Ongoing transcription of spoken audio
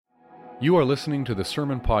You are listening to the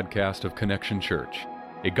sermon podcast of Connection Church,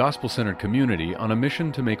 a gospel-centered community on a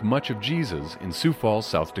mission to make much of Jesus in Sioux Falls,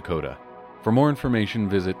 South Dakota. For more information,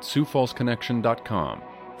 visit SiouxFallsConnection.com.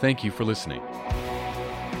 Thank you for listening.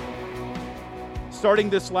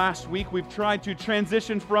 Starting this last week, we've tried to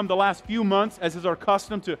transition from the last few months, as is our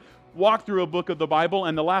custom, to walk through a book of the Bible.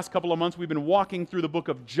 And the last couple of months, we've been walking through the book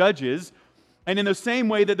of Judges. And in the same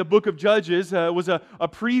way that the book of Judges was a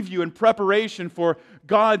preview and preparation for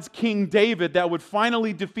God's King David that would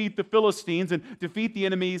finally defeat the Philistines and defeat the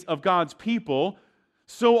enemies of God's people,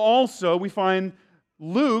 so also we find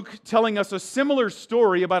Luke telling us a similar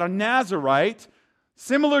story about a Nazirite,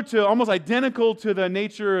 similar to, almost identical to the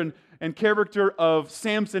nature and character of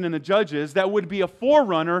Samson in the Judges, that would be a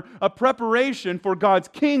forerunner, a preparation for God's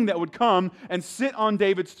king that would come and sit on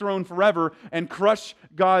David's throne forever and crush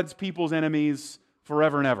God's people's enemies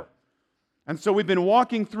forever and ever. And so we've been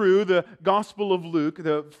walking through the Gospel of Luke,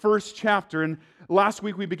 the first chapter, and last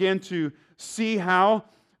week we began to see how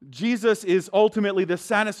Jesus is ultimately the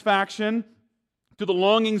satisfaction to the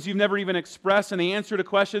longings you've never even expressed and the answer to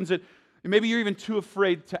questions that maybe you're even too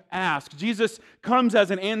afraid to ask. Jesus comes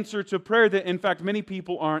as an answer to prayer that, in fact, many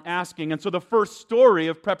people aren't asking. And so the first story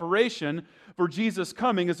of preparation for Jesus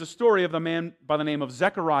coming is the story of the man by the name of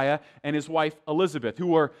Zechariah and his wife Elizabeth, who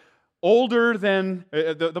were older than,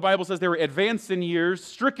 the Bible says they were advanced in years,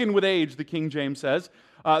 stricken with age, the King James says.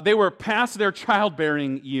 They were past their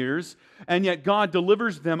childbearing years, and yet God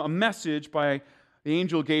delivers them a message by the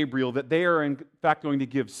angel Gabriel that they are, in fact, going to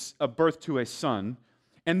give a birth to a son.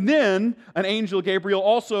 And then an angel Gabriel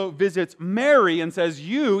also visits Mary and says,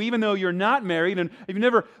 you, even though you're not married and you've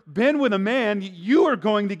never been with a man, you are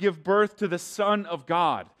going to give birth to the Son of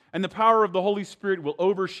God. And the power of the Holy Spirit will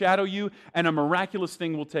overshadow you, and a miraculous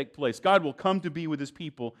thing will take place. God will come to be with His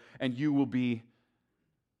people, and you will be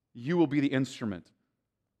the instrument.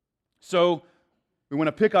 So we want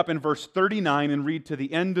to pick up in verse 39 and read to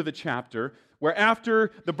the end of the chapter, where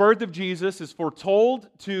after the birth of Jesus is foretold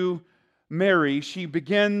to Mary, she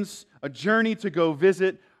begins a journey to go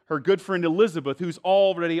visit her good friend Elizabeth, who's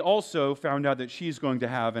already also found out that she's going to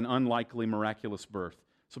have an unlikely miraculous birth.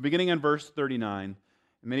 So beginning in verse 39,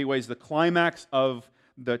 in many ways the climax of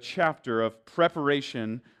the chapter of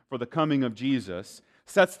preparation for the coming of Jesus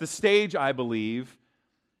sets the stage, I believe,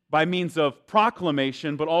 by means of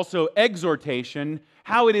proclamation, but also exhortation,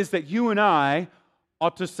 how it is that you and I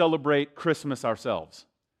ought to celebrate Christmas ourselves.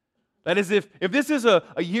 That is, if this is a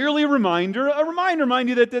yearly reminder, mind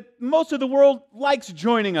you, that most of the world likes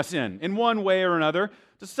joining us in one way or another,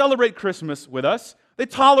 to celebrate Christmas with us. They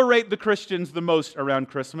tolerate the Christians the most around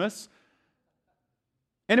Christmas.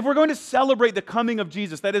 And if we're going to celebrate the coming of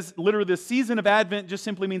Jesus, that is literally the season of Advent just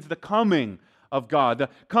simply means the coming of God, the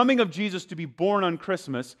coming of Jesus to be born on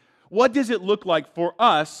Christmas, what does it look like for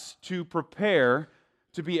us to prepare,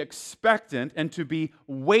 to be expectant, and to be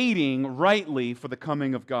waiting rightly for the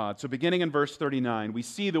coming of God? So beginning in verse 39, we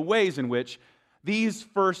see the ways in which these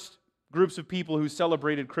first groups of people who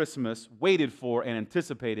celebrated Christmas waited for and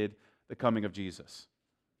anticipated the coming of Jesus.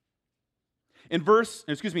 In verse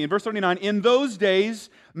 39, in those days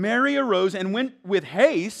Mary arose and went with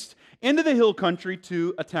haste into the hill country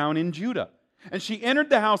to a town in Judah. And she entered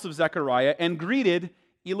the house of Zechariah and greeted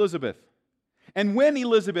Elizabeth. And when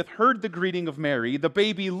Elizabeth heard the greeting of Mary, the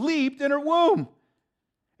baby leaped in her womb.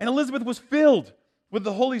 And Elizabeth was filled with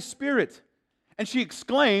the Holy Spirit. And she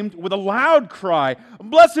exclaimed with a loud cry,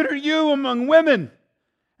 "Blessed are you among women,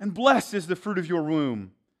 and blessed is the fruit of your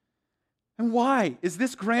womb. And why is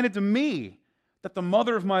this granted to me, that the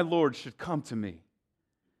mother of my Lord should come to me?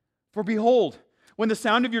 For behold, when the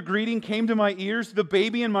sound of your greeting came to my ears, the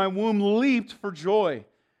baby in my womb leaped for joy.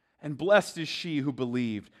 And blessed is she who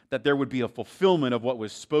believed that there would be a fulfillment of what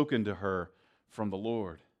was spoken to her from the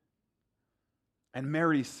Lord." And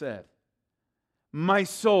Mary said, "My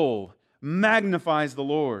soul magnifies the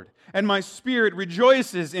Lord, and my spirit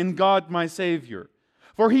rejoices in God my Savior.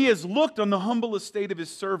 For He has looked on the humble estate of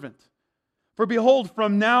His servant. For behold,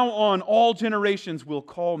 from now on all generations will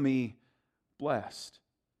call me blessed.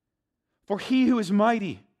 For He who is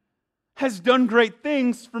mighty has done great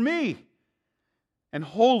things for me, and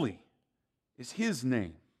holy is His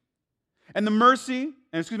name. And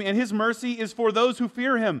His mercy is for those who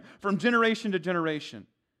fear Him from generation to generation.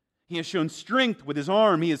 He has shown strength with His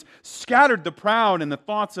arm. He has scattered the proud in the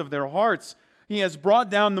thoughts of their hearts. He has brought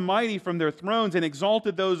down the mighty from their thrones and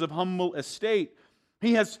exalted those of humble estate.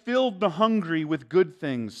 He has filled the hungry with good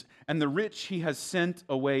things, and the rich He has sent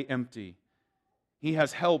away empty. He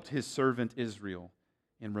has helped His servant Israel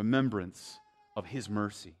in remembrance of His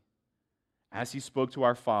mercy, as He spoke to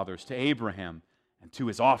our fathers, to Abraham, and to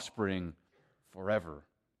his offspring forever."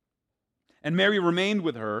 And Mary remained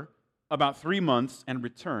with her about 3 months and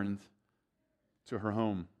returned to her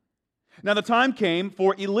home. Now the time came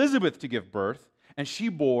for Elizabeth to give birth, and she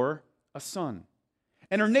bore a son.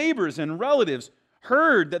 And her neighbors and relatives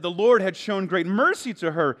heard that the Lord had shown great mercy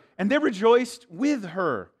to her, and they rejoiced with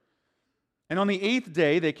her. And on the 8th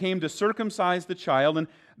day they came to circumcise the child, and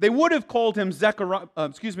they would have called him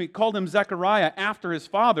Zechariah after his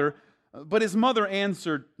father, but his mother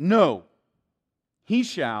answered, "No, he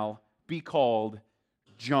shall be called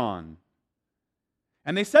John."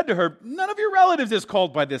 And they said to her, "None of your relatives is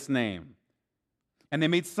called by this name." And they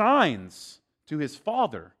made signs to his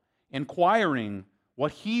father, inquiring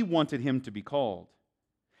what he wanted him to be called.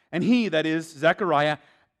 And he, that is, Zechariah,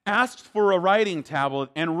 asked for a writing tablet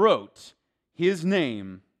and wrote, "His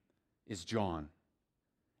name is John."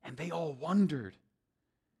 And they all wondered.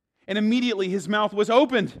 And immediately his mouth was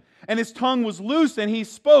opened, and his tongue was loosed, and he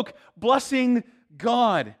spoke, blessing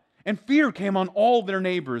God. And fear came on all their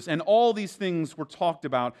neighbors, and all these things were talked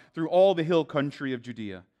about through all the hill country of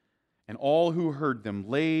Judea. And all who heard them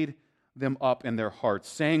laid them up in their hearts,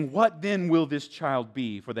 saying, "What then will this child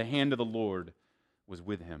be? For the hand of the Lord was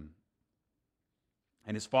with him."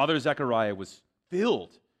 And his father Zechariah was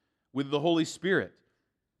filled with the Holy Spirit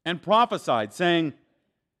and prophesied, saying,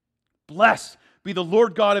 "Blessed be the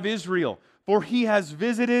Lord God of Israel, for he has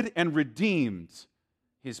visited and redeemed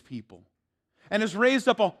his people, and has raised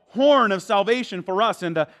up a horn of salvation for us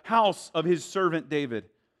in the house of his servant David,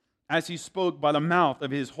 as he spoke by the mouth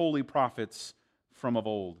of his holy prophets from of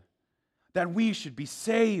old, that we should be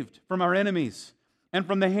saved from our enemies and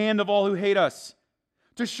from the hand of all who hate us,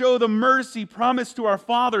 to show the mercy promised to our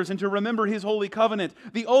fathers and to remember his holy covenant,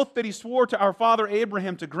 the oath that he swore to our father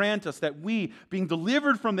Abraham to grant us, that we, being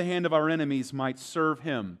delivered from the hand of our enemies, might serve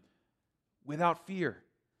him without fear,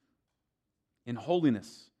 in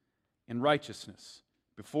holiness and righteousness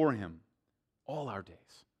before him all our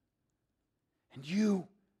days. And you,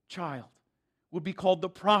 child, will be called the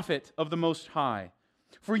prophet of the Most High,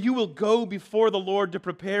 for you will go before the Lord to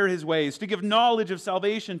prepare his ways, to give knowledge of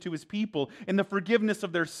salvation to his people in the forgiveness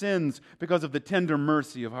of their sins, because of the tender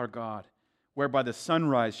mercy of our God, whereby the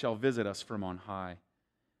sunrise shall visit us from on high,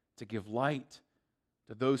 to give light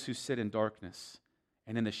to those who sit in darkness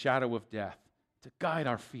and in the shadow of death, to guide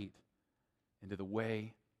our feet into the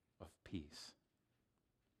way of peace."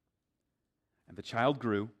 And the child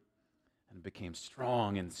grew and became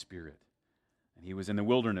strong in spirit, and he was in the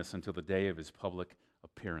wilderness until the day of his public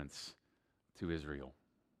appearance to Israel.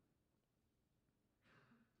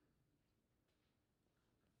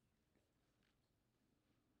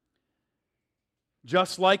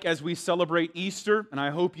 Just like as we celebrate Easter, and I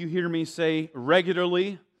hope you hear me say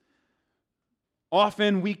regularly,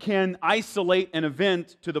 often we can isolate an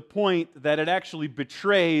event to the point that it actually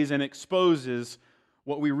betrays and exposes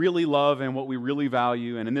what we really love and what we really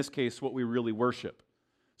value, and in this case, what we really worship.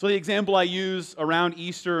 So the example I use around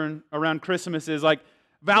Easter and around Christmas is like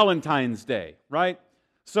Valentine's Day, right?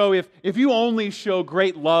 So if you only show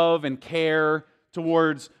great love and care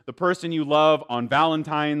towards the person you love on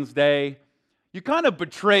Valentine's Day, you kind of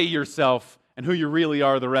betray yourself and who you really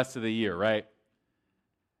are the rest of the year, right?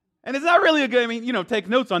 And it's not really a good, take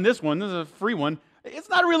notes on this one. This is a free one. It's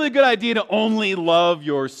not really a good idea to only love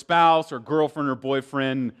your spouse or girlfriend or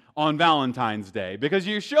boyfriend on Valentine's Day, because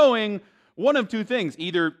you're showing one of two things.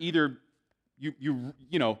 Either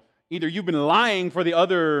you've been lying for the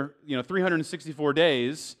other 364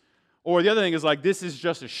 days, or the other thing is like, this is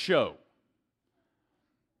just a show.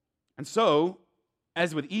 And so,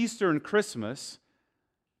 as with Easter and Christmas,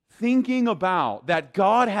 thinking about that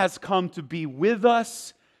God has come to be with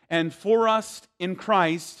us and for us in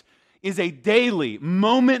Christ is a daily,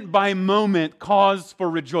 moment-by-moment cause for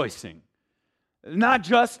rejoicing. Not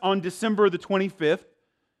just on December the 25th,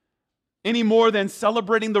 any more than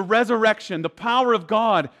celebrating the resurrection, the power of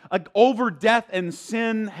God over death and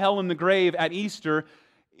sin, hell, and the grave at Easter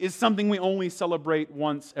is something we only celebrate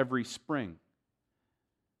once every spring.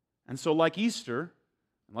 And so like Easter,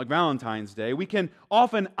 like Valentine's Day, we can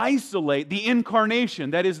often isolate the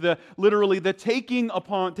incarnation, that is literally the taking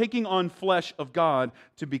on flesh of God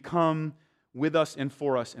to become with us and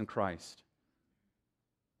for us in Christ.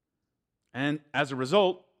 And as a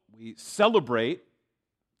result, we celebrate,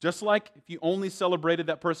 just like if you only celebrated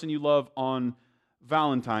that person you love on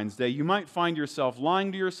Valentine's Day, you might find yourself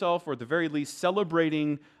lying to yourself, or at the very least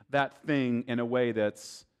celebrating that thing in a way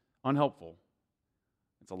that's unhelpful.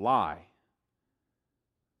 It's a lie.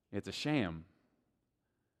 It's a sham.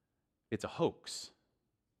 It's a hoax.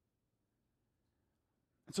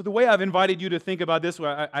 And so the way I've invited you to think about this,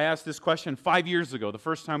 I asked this question 5 years ago, the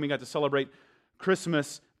first time we got to celebrate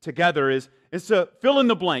Christmas together is to fill in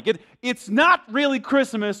the blank. It's not really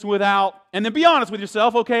Christmas without, and then be honest with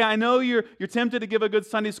yourself, okay, I know you're tempted to give a good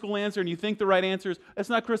Sunday school answer and you think the right answer is, it's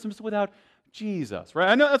not Christmas without Jesus, right?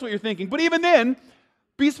 I know that's what you're thinking, but even then,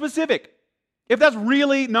 be specific. If that's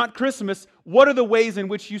really not Christmas, what are the ways in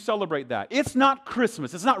which you celebrate that? It's not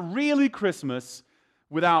Christmas. It's not really Christmas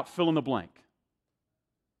without fill in the blank.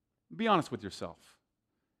 Be honest with yourself.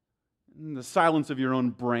 In the silence of your own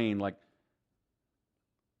brain, like,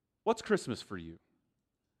 what's Christmas for you?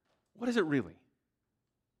 What is it really?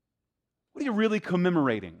 What are you really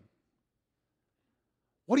commemorating?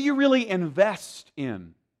 What do you really invest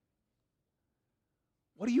in?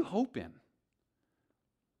 What do you hope in?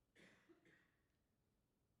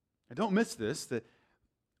 I don't miss this, that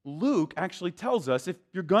Luke actually tells us if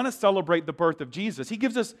you're going to celebrate the birth of Jesus, he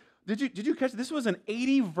gives us, did you catch this? Was an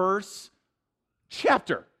 80-verse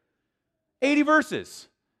chapter. 80 verses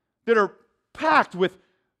that are packed with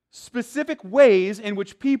specific ways in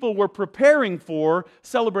which people were preparing for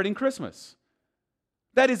celebrating Christmas.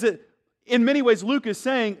 That is, in many ways, Luke is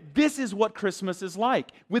saying, this is what Christmas is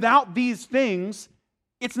like. Without these things,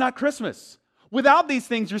 it's not Christmas. Without these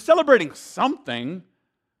things, you're celebrating something,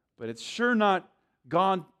 but it's sure not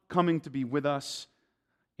God coming to be with us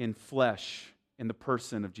in flesh, in the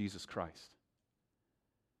person of Jesus Christ.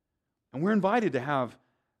 And we're invited to have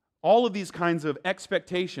all of these kinds of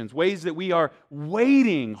expectations, ways that we are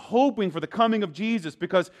waiting, hoping for the coming of Jesus,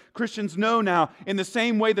 because Christians know now, in the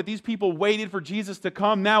same way that these people waited for Jesus to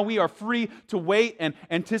come, now we are free to wait and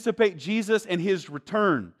anticipate Jesus and His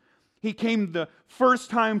return. He came the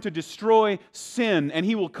first time to destroy sin, and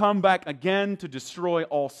He will come back again to destroy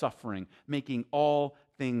all suffering, making all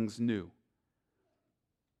things new.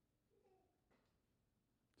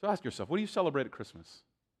 So ask yourself, what do you celebrate at Christmas?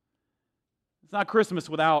 It's not Christmas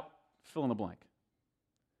without fill in the blank.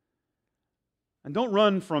 And don't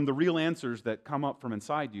run from the real answers that come up from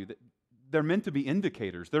inside you. They're meant to be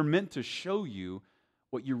indicators. They're meant to show you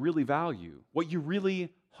what you really value, what you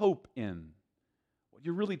really hope in, what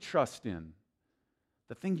you really trust in,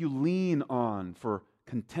 the thing you lean on for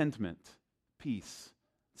contentment, peace,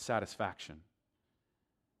 satisfaction.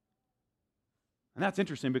 And that's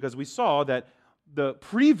interesting because we saw that the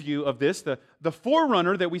preview of this, the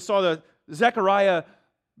forerunner that we saw the Zechariah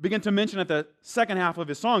begin to mention at the second half of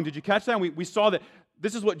his song. Did you catch that? We saw that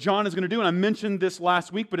this is what John is going to do, and I mentioned this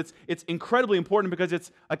last week, but it's incredibly important because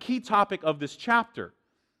it's a key topic of this chapter.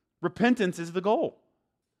 Repentance is the goal.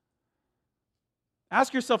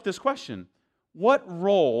 Ask yourself this question: what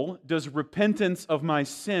role does repentance of my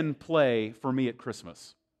sin play for me at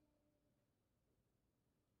Christmas?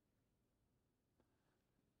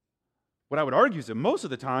 What I would argue is that most of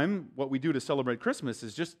the time, what we do to celebrate Christmas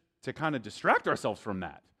is just to kind of distract ourselves from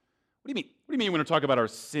that. What do you mean? What do you mean when we talk about our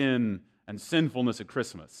sin and sinfulness at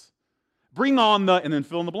Christmas? Bring on the, and then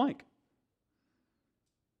fill in the blank.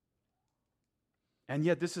 And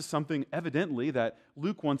yet this is something evidently that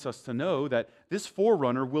Luke wants us to know, that this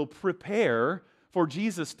forerunner will prepare for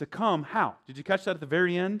Jesus to come. How? Did you catch that at the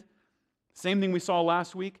very end? Same thing we saw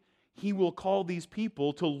last week. He will call these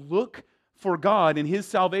people to look for God in His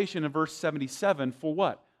salvation in verse 77 for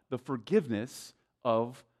what? The forgiveness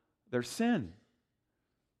of their sin.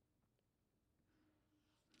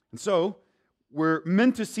 And so, we're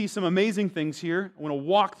meant to see some amazing things here. I want to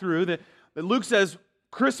walk through that Luke says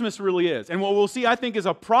Christmas really is. And what we'll see, I think, is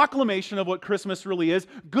a proclamation of what Christmas really is.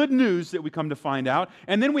 Good news that we come to find out.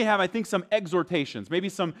 And then we have, I think, some exhortations, maybe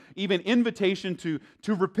some even invitation to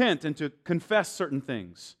repent and to confess certain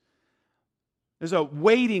things. There's a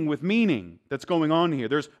waiting with meaning that's going on here.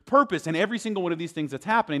 There's purpose in every single one of these things that's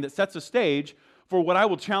happening that sets a stage for what I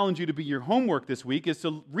will challenge you to be your homework this week, is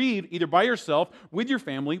to read either by yourself, with your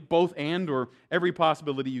family, both and or every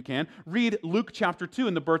possibility you can. Read Luke chapter 2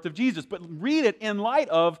 and the birth of Jesus, but read it in light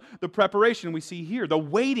of the preparation we see here, the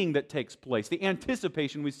waiting that takes place, the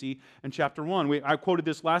anticipation we see in chapter 1. I quoted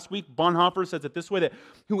this last week. Bonhoeffer says it this way, that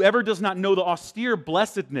whoever does not know the austere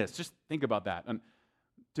blessedness, just think about that, and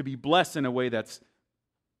to be blessed in a way that's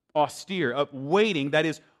austere, of waiting, that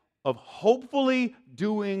is, of hopefully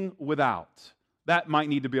doing without. That might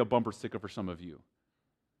need to be a bumper sticker for some of you.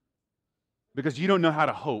 Because you don't know how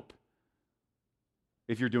to hope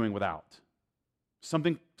if you're doing without.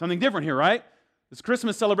 Something different here, right? This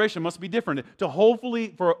Christmas celebration must be different. Of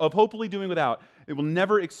hopefully doing without, it will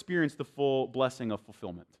never experience the full blessing of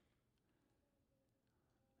fulfillment.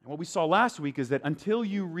 And what we saw last week is that until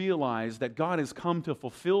you realize that God has come to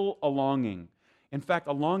fulfill a longing, in fact,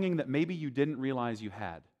 a longing that maybe you didn't realize you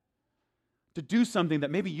had, to do something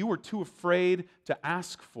that maybe you were too afraid to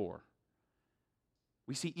ask for.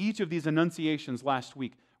 We see each of these annunciations last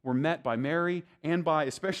week were met by Mary and by,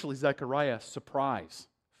 especially Zechariah, surprise,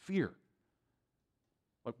 fear.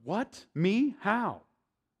 Like, what? Me? How?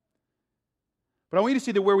 But I want you to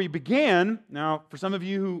see that where we began, now, for some of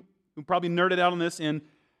you who probably nerded out on this,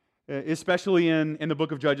 especially in the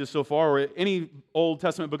book of Judges so far, or any Old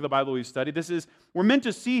Testament book of the Bible we've studied, we're meant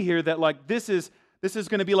to see here that like this is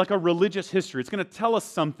going to be like a religious history. It's going to tell us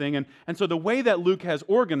something, and so the way that Luke has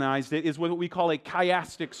organized it is what we call a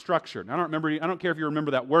chiastic structure. Now, I don't care if you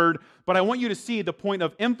remember that word, but I want you to see the point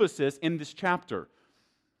of emphasis in this chapter.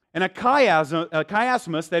 And a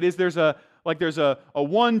chiasmus, that is, there's a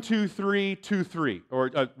 1, 2, 3, 2, 3,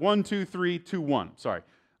 or a 1, 2, 3, 2, 1. Sorry,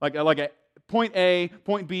 like a point A,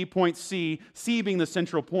 point B, point C, C being the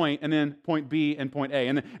central point, and then point B and point A.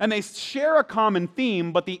 And they share a common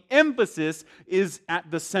theme, but the emphasis is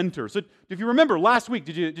at the center. So if you remember last week,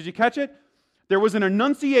 did you catch it? There was an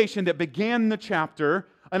annunciation that began the chapter,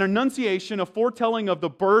 an annunciation, a foretelling of the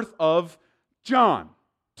birth of John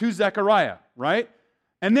to Zechariah, right?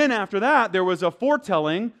 And then after that, there was a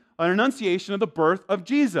foretelling, an annunciation of the birth of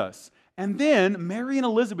Jesus. And then Mary and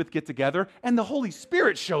Elizabeth get together, and the Holy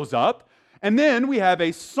Spirit shows up. And then we have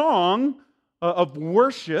a song of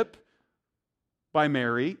worship by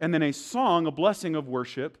Mary, and then a song, a blessing of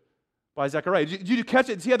worship by Zechariah. Did you catch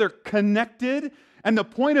it? See how they're connected? And the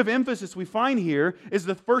point of emphasis we find here is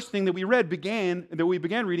the first thing that we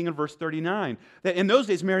began reading in verse 39. That in those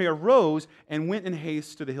days Mary arose and went in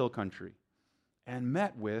haste to the hill country and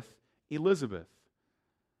met with Elizabeth.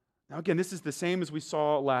 Now again, this is the same as we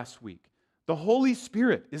saw last week. The Holy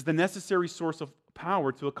Spirit is the necessary source of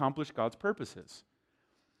power to accomplish God's purposes.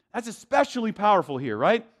 That's especially powerful here,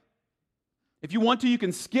 right? If you want to, you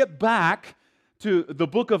can skip back to the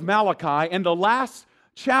book of Malachi, and the last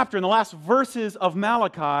chapter and the last verses of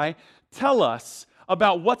Malachi tell us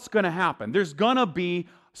about what's going to happen. There's going to be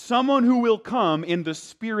someone who will come in the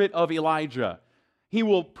spirit of Elijah. He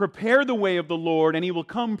will prepare the way of the Lord, and he will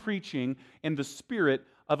come preaching in the spirit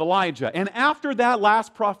of Elijah. And after that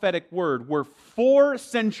last prophetic word were 4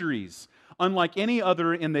 centuries, unlike any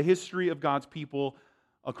other in the history of God's people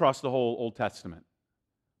across the whole Old Testament,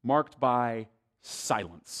 marked by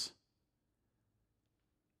silence.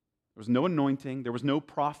 There was no anointing, there was no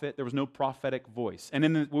prophet, there was no prophetic voice. And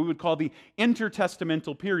in what we would call the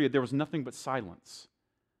intertestamental period, there was nothing but silence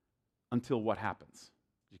until what happens?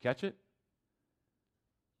 Did you catch it?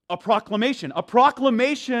 A proclamation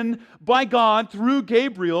by God through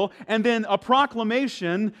Gabriel, and then a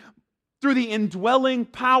proclamation through the indwelling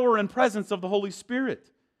power and presence of the Holy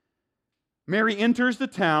Spirit. Mary enters the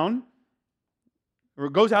town, or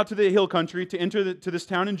goes out to the hill country to enter to this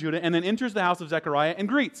town in Judah, and then enters the house of Zechariah and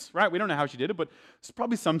greets, right? We don't know how she did it, but it's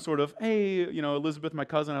probably some sort of, hey, Elizabeth, my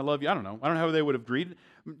cousin, I love you. I don't know how they would have greeted.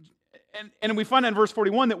 And we find out in verse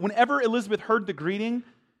 41 that whenever Elizabeth heard the greeting,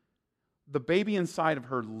 the baby inside of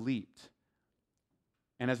her leaped.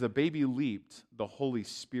 And as the baby leaped, the Holy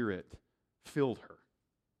Spirit filled her.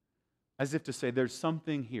 As if to say, there's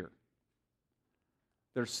something here.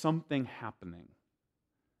 There's something happening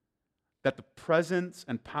that the presence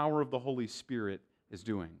and power of the Holy Spirit is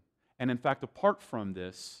doing. And in fact, apart from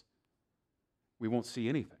this, we won't see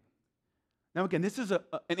anything. Now again, this is an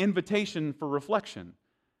invitation for reflection.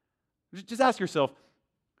 Just ask yourself,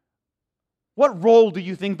 what role do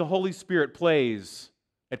you think the Holy Spirit plays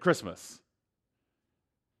at Christmas?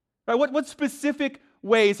 Right, what specific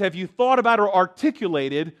ways have you thought about or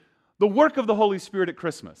articulated the work of the Holy Spirit at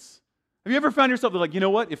Christmas? Have you ever found yourself like, you know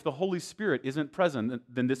what? If the Holy Spirit isn't present,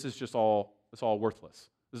 then this is just all worthless.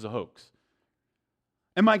 This is a hoax.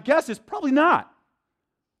 And my guess is probably not.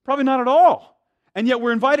 Probably not at all. And yet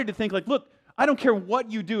we're invited to think like, look, I don't care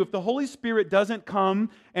what you do. If the Holy Spirit doesn't come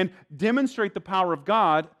and demonstrate the power of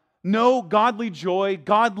God, no godly joy,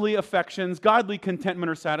 godly affections, godly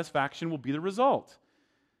contentment or satisfaction will be the result.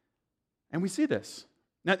 And we see this.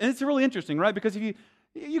 Now, and it's really interesting, right? Because if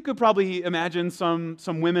you could probably imagine some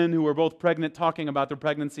women who are both pregnant talking about their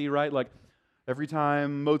pregnancy, right? Like every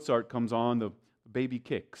time Mozart comes on, the baby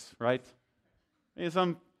kicks, right?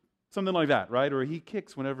 Something like that, right? Or he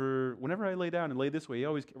kicks whenever I lay down and lay this way. He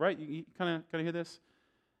always, right? You kind of hear this?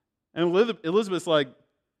 And Elizabeth's like,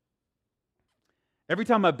 every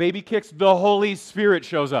time my baby kicks, the Holy Spirit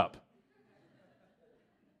shows up.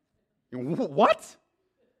 What?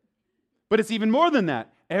 But it's even more than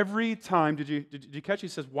that. Every time, did you catch? He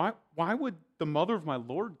says, why would the mother of my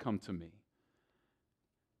Lord come to me?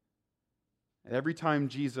 And every time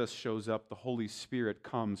Jesus shows up, the Holy Spirit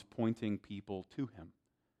comes pointing people to him.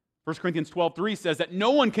 1 Corinthians 12:3 says that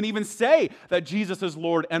no one can even say that Jesus is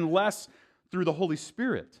Lord unless through the Holy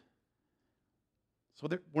Spirit. So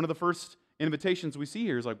one of the first invitations we see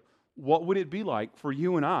here is like, what would it be like for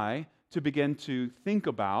you and I to begin to think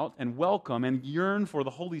about and welcome and yearn for the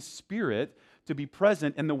Holy Spirit to be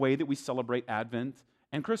present in the way that we celebrate Advent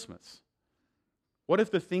and Christmas? What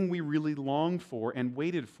if the thing we really longed for and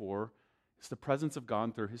waited for is the presence of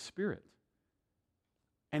God through His Spirit?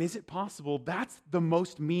 And is it possible that's the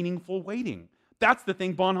most meaningful waiting? That's the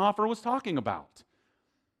thing Bonhoeffer was talking about.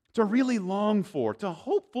 To really long for, to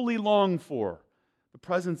hopefully long for the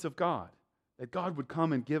presence of God, that God would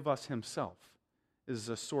come and give us Himself, is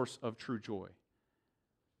a source of true joy.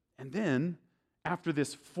 And then, after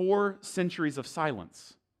this 4 centuries of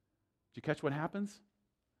silence, did you catch what happens?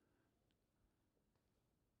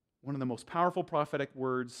 One of the most powerful prophetic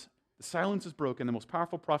words, the silence is broken, the most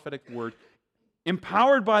powerful prophetic word,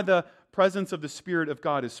 empowered by the presence of the Spirit of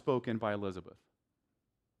God, is spoken by Elizabeth.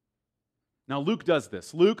 Now, Luke does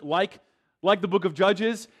this. Luke, like the book of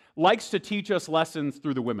Judges, likes to teach us lessons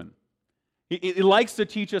through the women. He likes to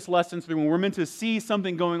teach us lessons through when we're meant to see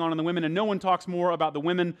something going on in the women, and no one talks more about the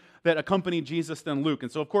women that accompanied Jesus than Luke.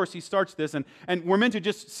 And so, of course, he starts this, and we're meant to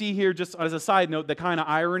just see here, just as a side note, the kind of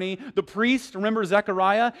irony. The priest, remember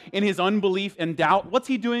Zechariah, in his unbelief and doubt, what's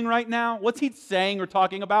he doing right now? What's he saying or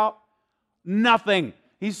talking about? Nothing.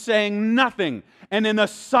 He's saying nothing. And in the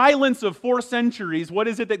silence of 4 centuries, what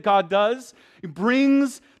is it that God does? He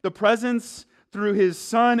brings the presence through His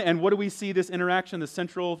Son, and what do we see this interaction, the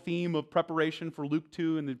central theme of preparation for Luke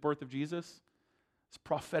 2 and the birth of Jesus? This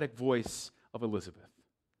prophetic voice of Elizabeth,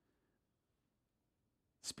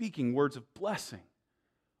 speaking words of blessing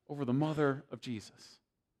over the mother of Jesus.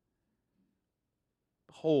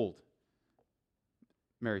 Behold,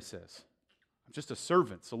 Mary says, I'm just a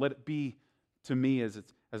servant, so let it be to me as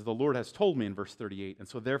the Lord has told me in verse 38. And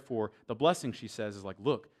so therefore, the blessing, she says, is like,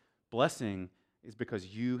 look, blessing is because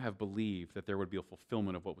you have believed that there would be a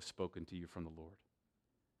fulfillment of what was spoken to you from the Lord.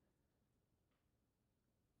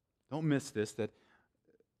 Don't miss this, that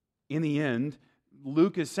in the end,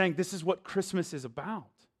 Luke is saying this is what Christmas is about.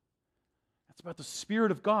 It's about the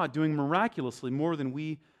Spirit of God doing miraculously more than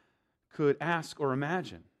we could ask or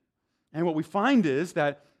imagine. And what we find is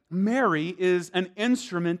that Mary is an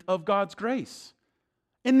instrument of God's grace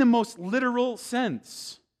in the most literal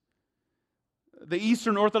sense. The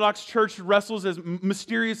Eastern Orthodox Church wrestles as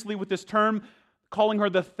mysteriously with this term, calling her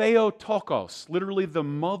the Theotokos, literally the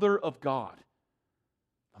mother of God.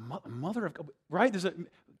 The mother of God, right?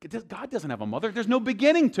 God doesn't have a mother. There's no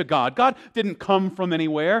beginning to God. God didn't come from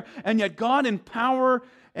anywhere, and yet God in power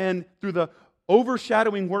and through the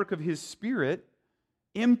overshadowing work of His Spirit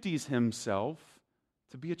empties Himself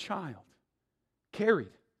to be a child,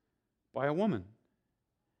 carried by a woman.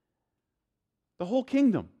 The whole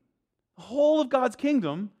kingdom, the whole of God's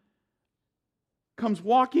kingdom comes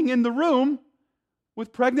walking in the room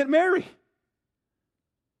with pregnant Mary.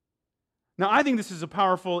 Now, I think this is a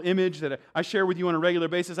powerful image that I share with you on a regular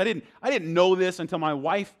basis. I didn't know this until my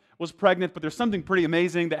wife was pregnant, but there's something pretty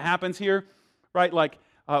amazing that happens here, right? Like,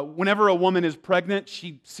 whenever a woman is pregnant,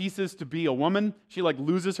 she ceases to be a woman. She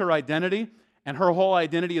loses her identity, and her whole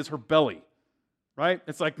identity is her belly, right?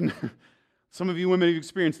 It's like, some of you women have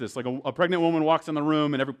experienced this. Like a pregnant woman walks in the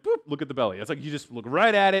room and look at the belly. It's like you just look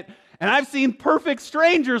right at it. And I've seen perfect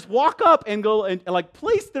strangers walk up and go and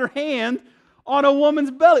place their hand on a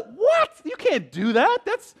woman's belly. What? You can't do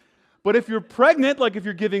that. But if you're pregnant, like if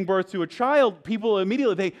you're giving birth to a child, people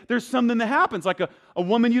immediately, there's something that happens. Like a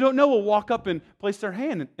woman you don't know will walk up and place their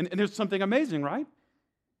hand. And there's something amazing, right?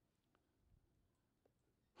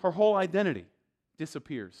 Her whole identity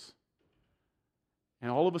disappears. And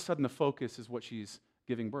all of a sudden, the focus is what she's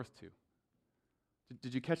giving birth to.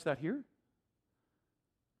 Did you catch that here?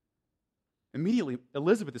 Immediately,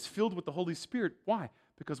 Elizabeth is filled with the Holy Spirit. Why?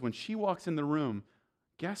 Because when she walks in the room,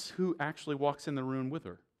 guess who actually walks in the room with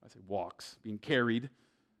her? I say walks, being carried.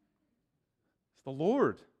 It's the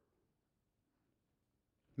Lord.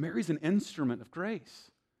 Mary's an instrument of grace.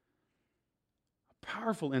 A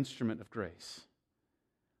powerful instrument of grace.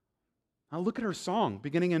 Now look at her song,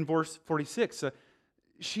 beginning in verse 46.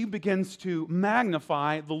 She begins to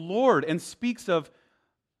magnify the Lord and speaks of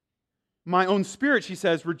my own spirit, she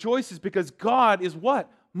says, rejoices because God is what?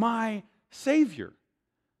 My Savior.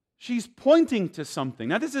 She's pointing to something.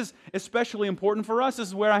 Now this is especially important for us. This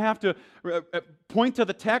is where I have to point to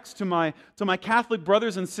the text to my Catholic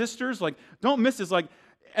brothers and sisters. Don't miss this.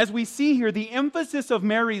 As we see here, the emphasis of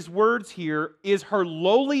Mary's words here is her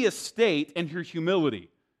lowly estate and her humility.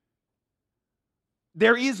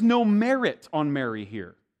 There is no merit on Mary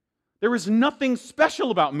here. There is nothing special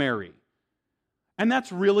about Mary. And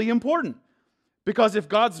that's really important. Because if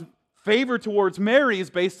God's favor towards Mary is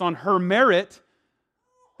based on her merit,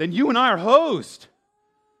 then you and I are hosed.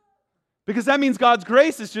 Because that means God's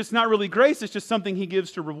grace is just not really grace, it's just something He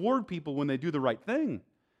gives to reward people when they do the right thing.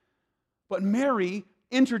 But Mary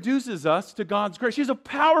introduces us to God's grace. She's a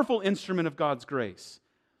powerful instrument of God's grace.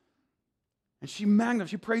 And she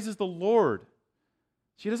praises the Lord.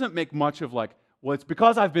 She doesn't make much of like, well, it's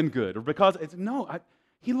because I've been good, or because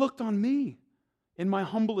He looked on me in my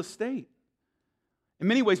humble estate. In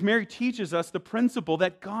many ways, Mary teaches us the principle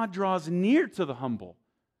that God draws near to the humble.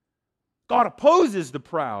 God opposes the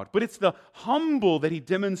proud, but it's the humble that He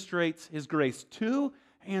demonstrates His grace to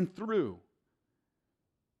and through.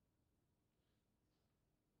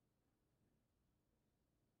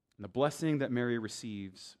 And the blessing that Mary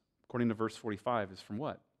receives, according to verse 45, is from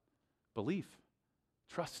what? Belief,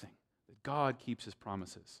 trusting that God keeps His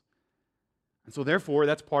promises. And so therefore,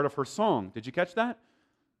 that's part of her song. Did you catch that?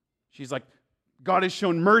 She's like, God has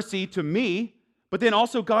shown mercy to me, but then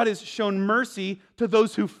also God has shown mercy to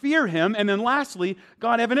those who fear Him. And then lastly,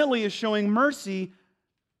 God evidently is showing mercy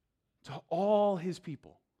to all His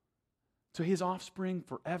people, to His offspring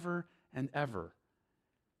forever and ever.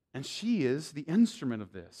 And she is the instrument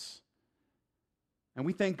of this. And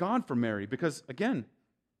we thank God for Mary because, again,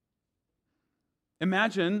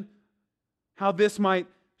 imagine how this might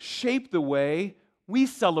shape the way we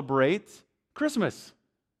celebrate Christmas.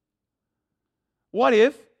 What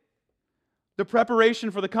if the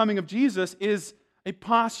preparation for the coming of Jesus is a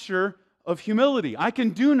posture of humility? I can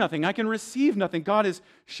do nothing. I can receive nothing. God has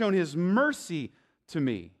shown His mercy to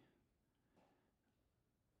me.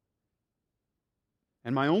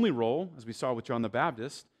 And my only role, as we saw with John the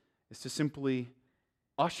Baptist, is to simply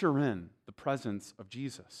usher in the presence of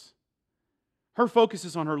Jesus. Her focus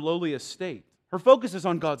is on her lowly estate. Her focus is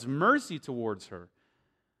on God's mercy towards her.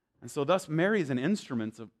 And so thus Mary is an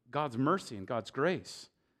instrument of God's mercy and God's grace.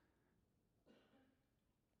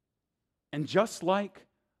 And just like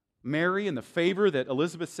Mary and the favor that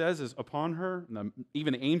Elizabeth says is upon her, and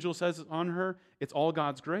even the angel says is on her, it's all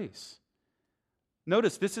God's grace.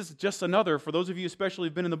 Notice, this is just another, for those of you especially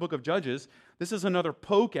who've been in the book of Judges, this is another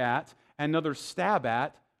poke at, another stab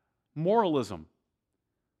at moralism.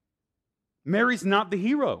 Mary's not the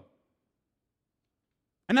hero.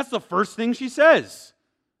 And that's the first thing she says.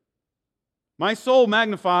 My soul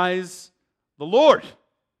magnifies the Lord.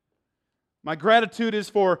 My gratitude is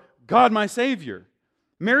for God, my Savior.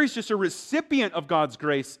 Mary's just a recipient of God's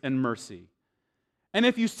grace and mercy. And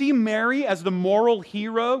if you see Mary as the moral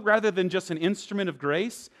hero rather than just an instrument of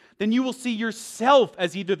grace, then you will see yourself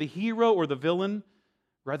as either the hero or the villain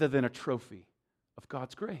rather than a trophy of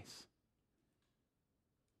God's grace.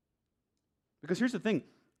 Because here's the thing.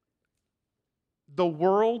 The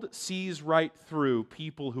world sees right through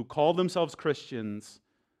people who call themselves Christians,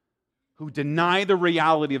 who deny the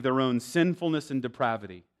reality of their own sinfulness and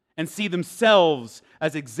depravity, and see themselves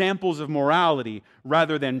as examples of morality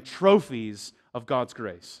rather than trophies of God's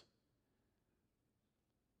grace.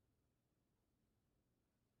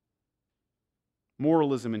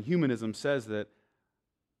 Moralism and humanism says that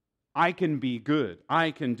I can be good,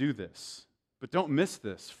 I can do this. But don't miss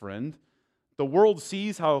this, friend. The world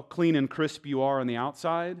sees how clean and crisp you are on the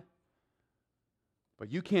outside,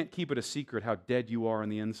 but you can't keep it a secret how dead you are on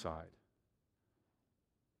the inside.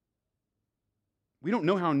 We don't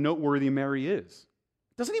know how noteworthy Mary is.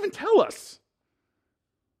 It doesn't even tell us.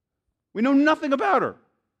 We know nothing about her.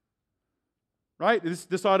 Right?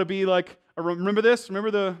 This ought to be like, remember this?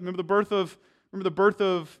 Remember the birth of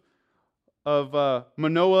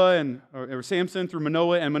Manoah or Samson through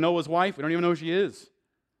Manoah and Manoah's wife? We don't even know who she is.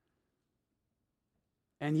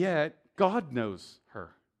 And yet, God knows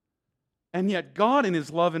her. And yet, God in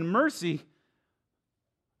His love and mercy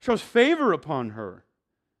shows favor upon her.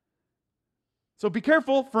 So be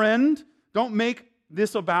careful, friend. Don't make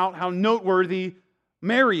this about how noteworthy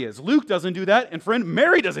Mary is. Luke doesn't do that, and friend,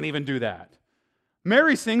 Mary doesn't even do that.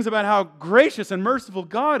 Mary sings about how gracious and merciful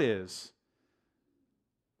God is.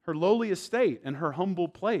 Her lowly estate and her humble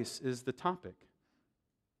place is the topic.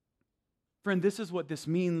 Friend, this is what this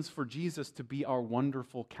means for Jesus to be our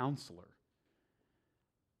wonderful counselor.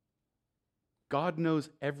 God knows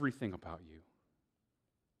everything about you.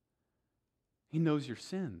 He knows your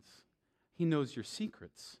sins. He knows your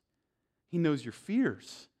secrets. He knows your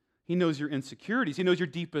fears. He knows your insecurities. He knows your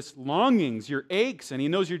deepest longings, your aches, and He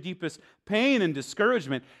knows your deepest pain and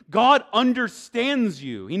discouragement. God understands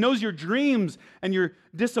you. He knows your dreams and your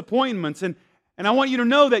disappointments. And I want you to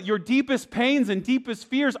know that your deepest pains and deepest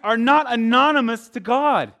fears are not anonymous to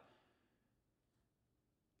God.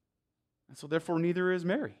 And so therefore, neither is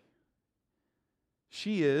Mary.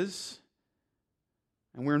 She is,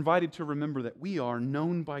 and we're invited to remember that we are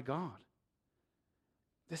known by God.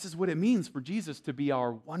 This is what it means for Jesus to be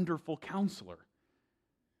our wonderful counselor.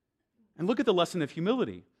 And look at the lesson of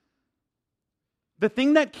humility. The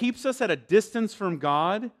thing that keeps us at a distance from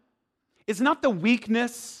God is not the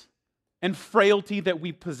weakness and frailty that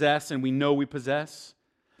we possess and we know we possess.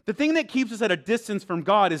 The thing that keeps us at a distance from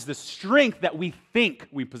God is the strength that we think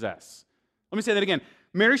we possess. Let me say that again.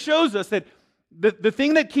 Mary shows us that the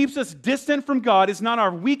thing that keeps us distant from God is not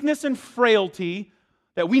our weakness and frailty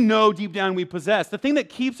that we know deep down we possess. The thing that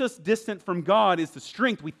keeps us distant from God is the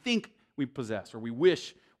strength we think we possess or we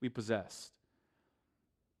wish we possessed.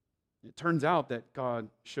 It turns out that God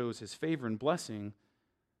shows His favor and blessing,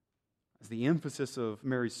 as the emphasis of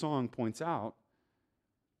Mary's song points out,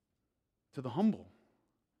 to the humble,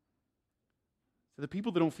 to the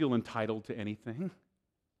people that don't feel entitled to anything.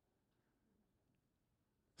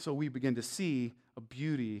 So we begin to see a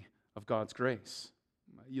beauty of God's grace.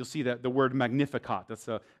 You'll see that the word magnificat, that's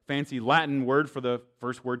a fancy Latin word for the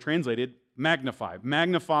first word translated, magnify.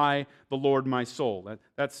 Magnify the Lord, my soul.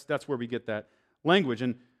 That's where we get that language.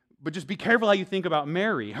 But just be careful how you think about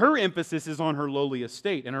Mary. Her emphasis is on her lowly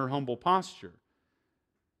estate and her humble posture.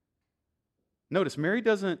 Notice, Mary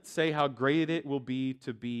doesn't say how great it will be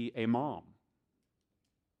to be a mom.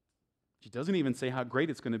 She doesn't even say how great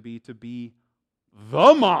it's going to be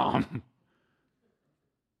the mom.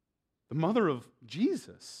 The mother of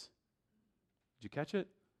Jesus. Did you catch it?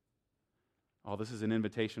 Oh, this is an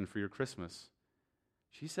invitation for your Christmas.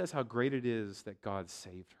 She says how great it is that God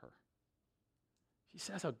saved her. She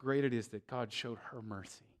says how great it is that God showed her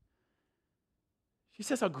mercy. She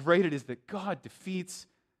says how great it is that God defeats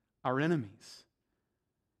our enemies.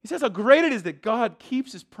 He says how great it is that God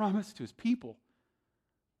keeps His promise to His people.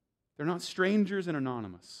 They're not strangers and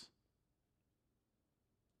anonymous.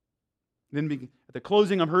 Then at the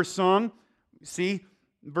closing of her song, see,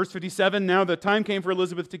 verse 57, now the time came for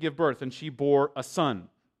Elizabeth to give birth, and she bore a son.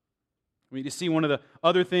 We need to see one of the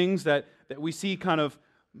other things that we see kind of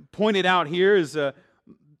pointed out here is the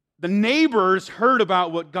neighbors heard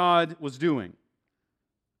about what God was doing.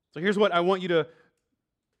 So here's what I want you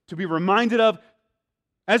to be reminded of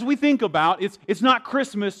as we think about, it's not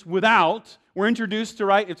Christmas without, we're introduced to,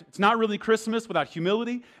 right? It's not really Christmas without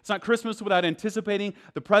humility. It's not Christmas without anticipating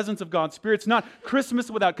the presence of God's Spirit. It's not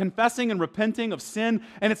Christmas without confessing and repenting of sin.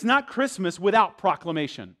 And it's not Christmas without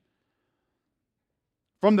proclamation.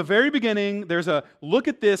 From the very beginning, there's a look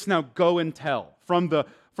at this, now go and tell. From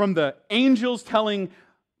the angels telling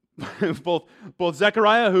both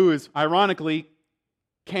Zechariah, who is ironically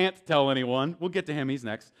can't tell anyone. We'll get to him, he's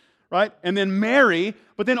next. Right? And then Mary,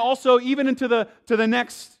 but then also even into the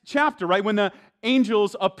next chapter, right? When the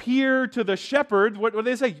angels appear to the shepherd, what do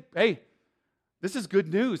they say? Hey, this is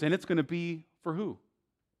good news, and it's going to be for who?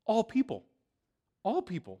 All people. All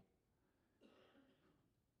people.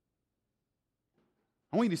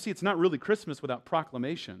 I want you to see it's not really Christmas without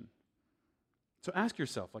proclamation. So ask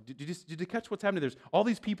yourself, like, did you catch what's happening? There's all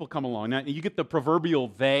these people come along. Now, you get the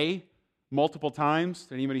proverbial they multiple times.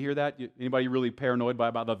 Did anybody hear that? Anybody really paranoid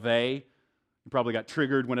about the they? You probably got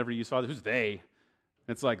triggered whenever you saw this. Who's they?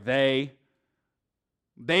 It's like they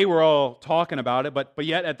were all talking about it, but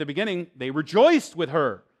yet at the beginning, they rejoiced with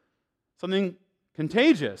her. Something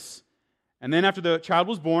contagious. And then after the child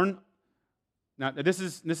was born, now this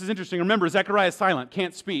is interesting. Remember, Zechariah is silent,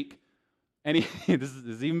 can't speak. And this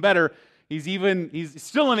is even better. He's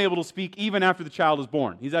still unable to speak even after the child is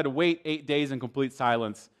born. He's had to wait 8 days in complete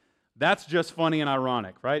silence. That's just funny and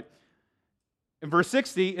ironic, right? In verse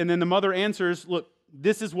 60, and then the mother answers, look,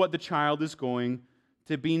 this is what the child is going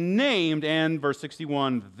to be named. And verse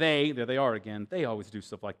 61, there they are again. They always do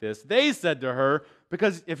stuff like this. They said to her,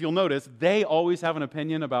 because if you'll notice, they always have an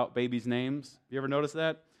opinion about babies' names. You ever notice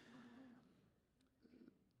that?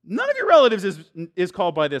 None of your relatives is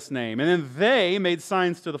called by this name. And then they made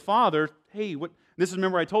signs to the father, hey, what? This is,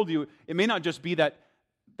 remember I told you, it may not just be that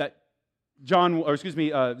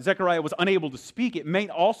Zechariah was unable to speak. It may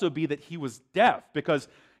also be that he was deaf, because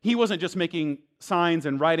he wasn't just making signs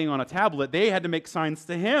and writing on a tablet. They had to make signs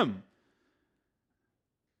to him.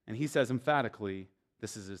 And he says emphatically,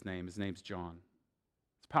 this is his name. His name's John.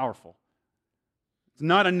 It's powerful. It's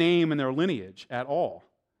not a name in their lineage at all.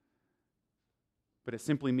 But it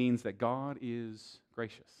simply means that God is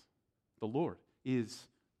gracious. The Lord is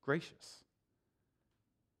gracious.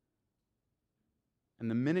 And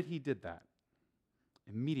the minute he did that,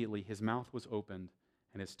 immediately his mouth was opened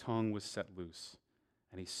and his tongue was set loose.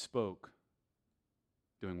 And he spoke,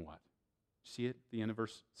 doing what? See it at the end of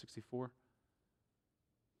verse 64?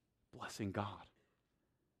 Blessing God.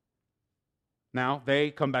 Now,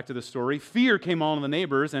 they come back to the story. Fear came on the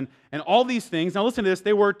neighbors, and all these things. Now listen to this.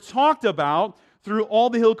 They were talked about through all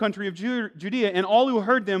the hill country of Judea, and all who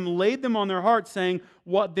heard them laid them on their hearts, saying,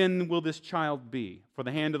 what then will this child be? for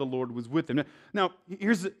the hand of the Lord was with him. Now,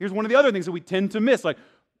 here's one of the other things that we tend to miss. Like,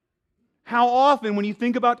 how often when you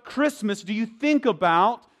think about Christmas do you think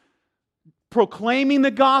about proclaiming the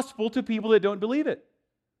gospel to people that don't believe it?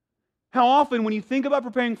 How often when you think about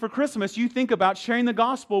preparing for Christmas, you think about sharing the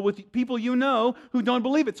gospel with people you know who don't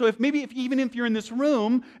believe it? So even if you're in this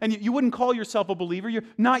room and you wouldn't call yourself a believer, you're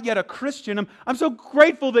not yet a Christian, I'm so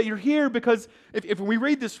grateful that you're here, because if we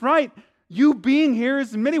read this right, you being here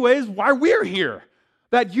is in many ways why we're here.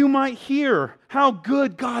 That you might hear how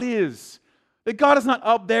good God is. That God is not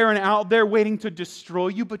up there and out there waiting to destroy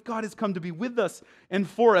you, but God has come to be with us and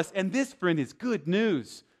for us. And this, friend, is good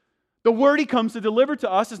news. The word He comes to deliver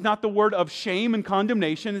to us is not the word of shame and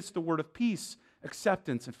condemnation. It's the word of peace,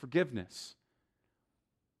 acceptance, and forgiveness.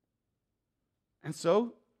 And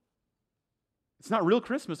so, it's not real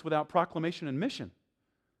Christmas without proclamation and mission.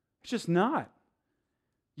 It's just not.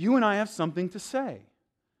 You and I have something to say.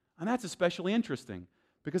 And that's especially interesting,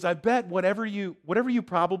 because I bet whatever you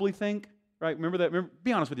probably think, right?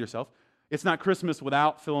 Be honest with yourself. It's not Christmas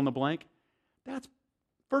without fill in the blank.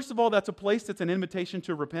 First of all, that's a place that's an invitation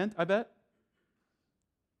to repent, I bet.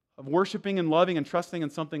 Of worshiping and loving and trusting in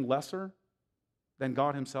something lesser than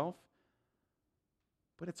God Himself.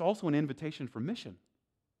 But it's also an invitation for mission.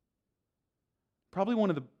 Probably one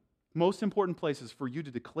of the most important places for you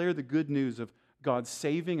to declare the good news of God's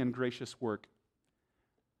saving and gracious work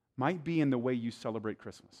might be in the way you celebrate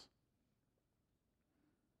Christmas.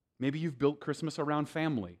 Maybe you've built Christmas around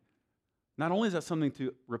family. Not only is that something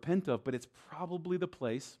to repent of, but it's probably the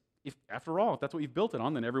place, if that's what you've built it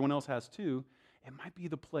on, then everyone else has too, it might be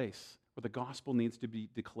the place where the gospel needs to be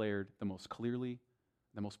declared the most clearly,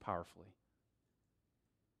 the most powerfully.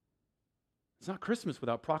 It's not Christmas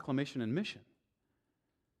without proclamation and mission.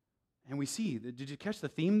 And we see, did you catch the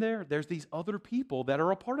theme there? There's these other people that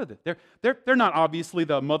are a part of it. They're not obviously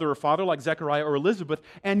the mother or father like Zechariah or Elizabeth,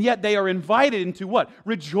 and yet they are invited into what?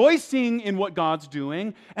 Rejoicing in what God's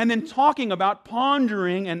doing, and then talking about,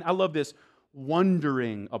 pondering, and I love this,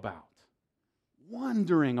 wondering about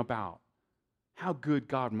how good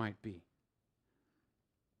God might be.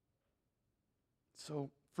 So,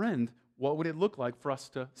 friend, what would it look like for us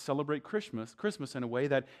to celebrate Christmas in a way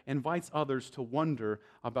that invites others to wonder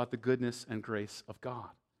about the goodness and grace of God?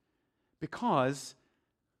 Because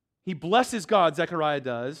he blesses God, Zechariah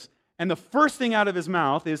does, and the first thing out of his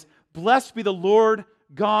mouth is, "Blessed be the Lord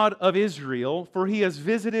God of Israel, for He has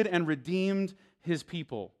visited and redeemed His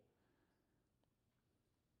people."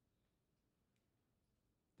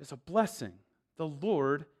 There's a blessing. The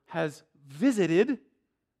Lord has visited.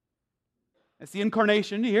 It's the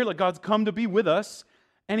incarnation here, like God's come to be with us,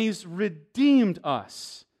 and He's redeemed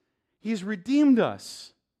us. He's redeemed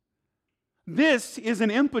us. This is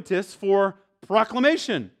an impetus for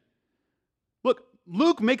proclamation. Look,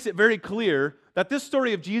 Luke makes it very clear that this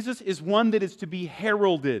story of Jesus is one that is to be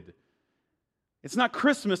heralded. It's not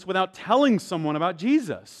Christmas without telling someone about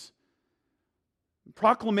Jesus.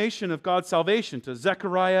 Proclamation of God's salvation to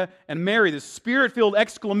Zechariah and Mary, the Spirit-filled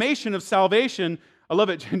exclamation of salvation. I love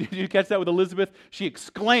it. Did you catch that with Elizabeth? She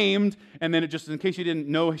exclaimed, and then in case you didn't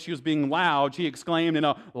know she was being loud, she exclaimed in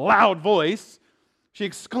a loud voice. She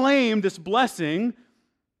exclaimed this blessing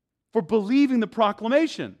for believing the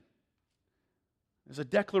proclamation. There's a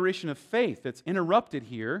declaration of faith that's interrupted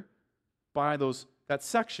here by that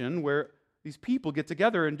section where these people get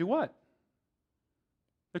together and do what?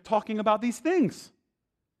 They're talking about these things.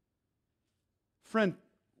 Friend,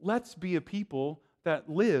 let's be a people that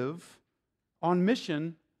live on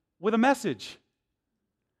mission with a message.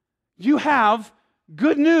 You have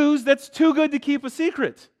good news that's too good to keep a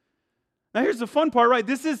secret. Now here's the fun part, right?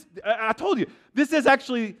 I told you, this is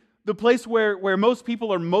actually the place where most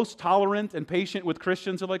people are most tolerant and patient with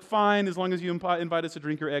Christians. They're like, fine, as long as you invite us to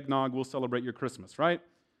drink your eggnog, we'll celebrate your Christmas, right?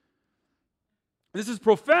 This is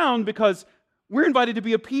profound because we're invited to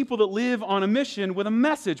be a people that live on a mission with a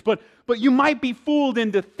message. But you might be fooled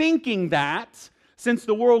into thinking that, since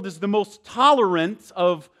the world is the most tolerant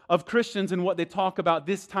of Christians and what they talk about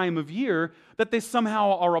this time of year, that they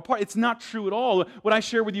somehow are apart. It's not true at all. What I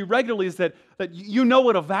share with you regularly is that you know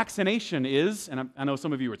what a vaccination is, and I know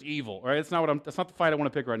some of you, it's evil, right? That's not the fight I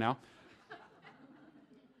want to pick right now.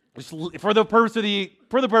 Just for the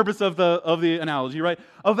purpose of the analogy, right?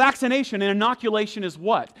 A vaccination, an inoculation is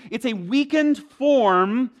what? It's a weakened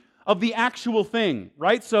form of the actual thing,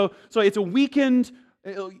 right? So it's a weakened,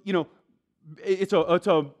 it's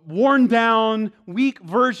a worn down, weak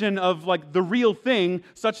version of like the real thing,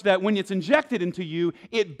 such that when it's injected into you,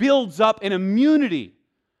 it builds up an immunity.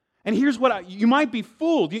 And here's what you might be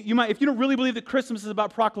fooled. You might, if you don't really believe that Christmas is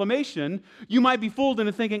about proclamation, you might be fooled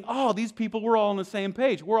into thinking, oh, these people, we're all on the same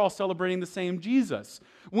page. We're all celebrating the same Jesus.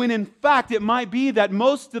 When in fact, it might be that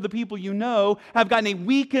most of the people you know have gotten a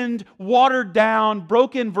weakened, watered down,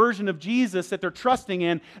 broken version of Jesus that they're trusting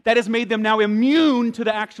in that has made them now immune to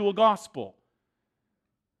the actual gospel.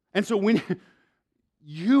 And so when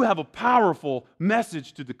you have a powerful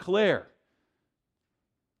message to declare,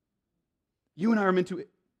 you and I are meant to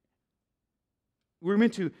we're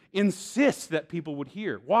meant to insist that people would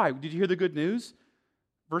hear. Why? Did you hear the good news?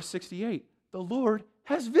 Verse 68, the Lord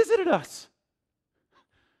has visited us.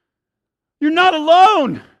 You're not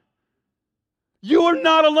alone. You are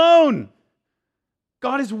not alone.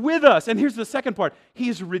 God is with us. And here's the second part. He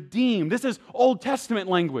is redeemed. This is Old Testament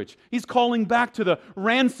language. He's calling back to the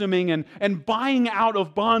ransoming and buying out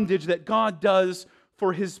of bondage that God does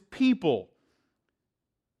for His people.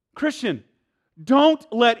 Christian, don't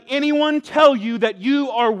let anyone tell you that you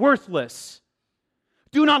are worthless.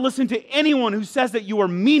 Do not listen to anyone who says that you are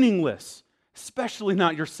meaningless, especially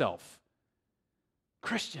not yourself.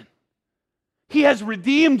 Christian, He has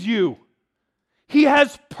redeemed you. He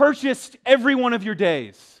has purchased every one of your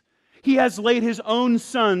days. He has laid His own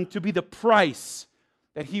Son to be the price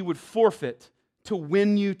that He would forfeit to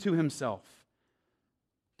win you to Himself.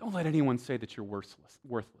 Don't let anyone say that you're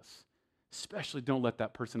worthless. Especially don't let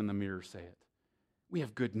that person in the mirror say it. We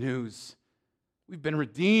have good news. We've been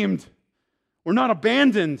redeemed. We're not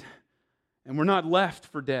abandoned, and we're not left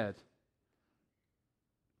for dead.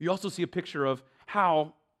 You also see a picture of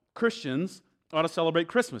how Christians ought to celebrate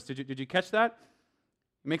Christmas. Did you catch that?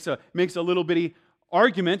 It makes a little bitty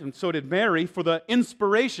argument, and so did Mary, for the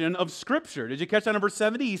inspiration of Scripture. Did you catch that in verse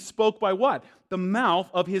 70? He spoke by what? The mouth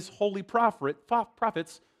of His holy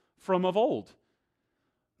prophets from of old.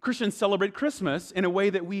 Christians celebrate Christmas in a way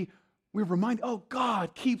that we're reminded, oh,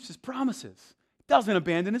 God keeps His promises. He doesn't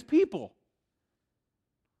abandon His people.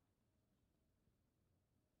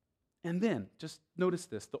 And then, just notice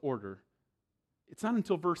this, the order. It's not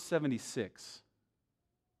until verse 76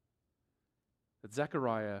 that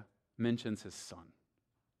Zechariah mentions his son.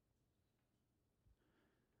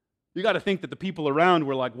 You got to think that the people around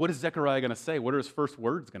were like, what is Zechariah going to say? What are his first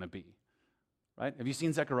words going to be? Right? Have you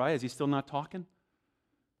seen Zechariah? Is he still not talking?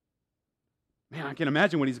 Man, I can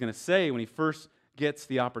imagine what he's going to say when he first gets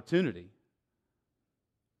the opportunity.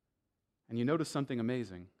 And you notice something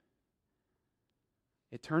amazing.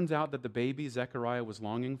 It turns out that the baby Zechariah was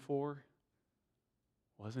longing for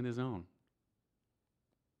wasn't his own.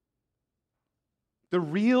 The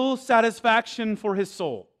real satisfaction for his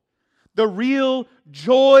soul, the real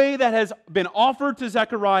joy that has been offered to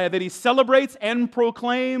Zechariah that he celebrates and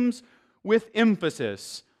proclaims with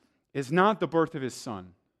emphasis is not the birth of his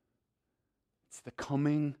son. It's the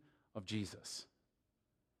coming of Jesus.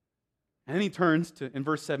 And then he turns to, in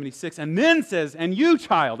verse 76, and then says, and you,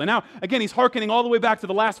 child. And now, again, he's hearkening all the way back to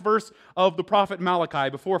the last verse of the prophet Malachi,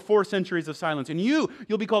 before 4 centuries of silence. And you'll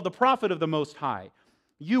be called the prophet of the Most High.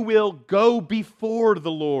 You will go before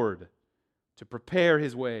the Lord to prepare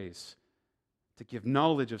His ways, to give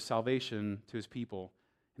knowledge of salvation to His people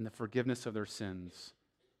and the forgiveness of their sins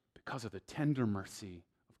because of the tender mercy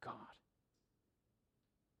of God.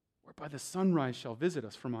 Whereby the sunrise shall visit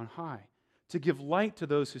us from on high, to give light to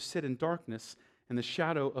those who sit in darkness and the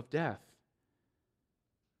shadow of death.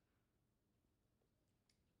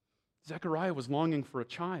 Zechariah was longing for a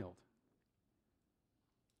child.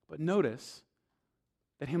 But notice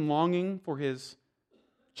that him longing for his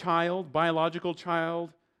child, biological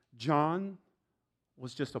child, John,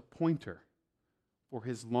 was just a pointer for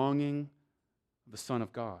his longing of the Son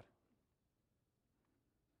of God.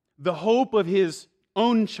 The hope of his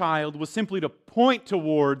own child was simply to point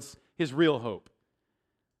towards his real hope.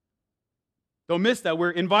 Don't miss that.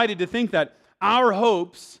 We're invited to think that our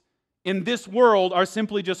hopes in this world are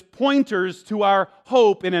simply just pointers to our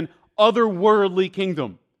hope in an otherworldly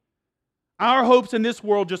kingdom. Our hopes in this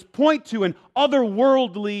world just point to an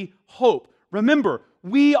otherworldly hope. Remember,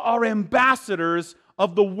 we are ambassadors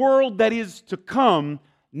of the world that is to come,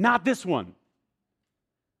 not this one.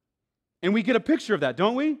 And we get a picture of that,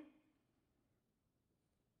 don't we?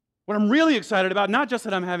 What I'm really excited about, not just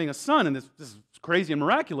that I'm having a son, and this is crazy and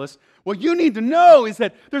miraculous, what you need to know is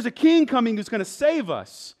that there's a king coming who's going to save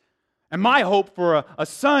us. And my hope for a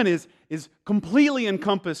son is completely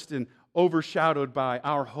encompassed and overshadowed by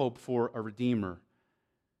our hope for a Redeemer.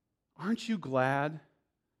 Aren't you glad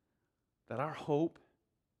that our hope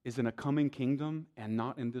is in a coming kingdom and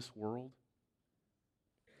not in this world?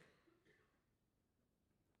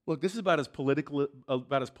 Look, this is about as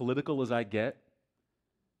political as I get,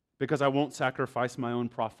 because I won't sacrifice my own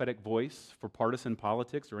prophetic voice for partisan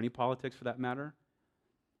politics or any politics for that matter?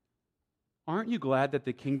 Aren't you glad that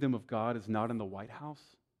the kingdom of God is not in the White House?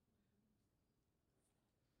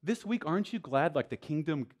 This week, aren't you glad like the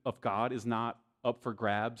kingdom of God is not up for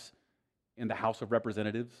grabs in the House of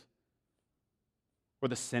Representatives or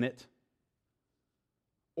the Senate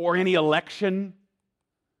or any election?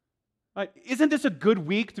 Like, isn't this a good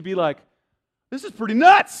week to be like, this is pretty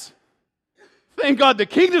nuts? Thank God the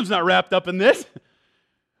kingdom's not wrapped up in this.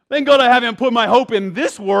 Thank God I haven't put my hope in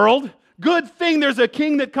this world. Good thing there's a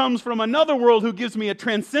king that comes from another world who gives me a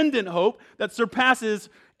transcendent hope that surpasses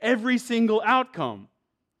every single outcome.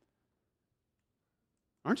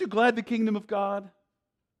 Aren't you glad the kingdom of God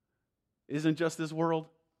isn't just this world?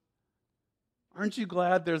 Aren't you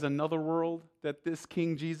glad there's another world that this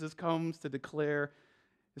King Jesus comes to declare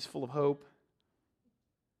is full of hope?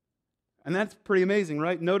 And that's pretty amazing,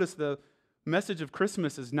 right? Notice the message of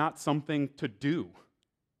Christmas is not something to do.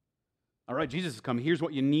 All right, Jesus has come. Here's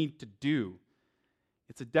what you need to do.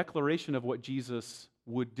 It's a declaration of what Jesus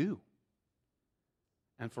would do.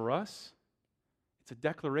 And for us, it's a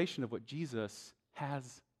declaration of what Jesus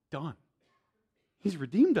has done. He's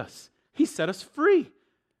redeemed us. He set us free.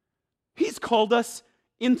 He's called us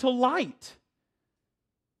into light.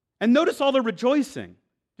 And notice all the rejoicing.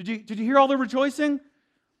 Did you hear all the rejoicing?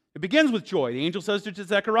 It begins with joy. The angel says to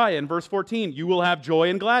Zechariah in verse 14, you will have joy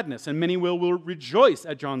and gladness, and many will rejoice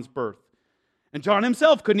at John's birth. And John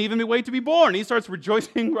himself couldn't even wait to be born. He starts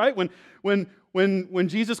rejoicing, right? When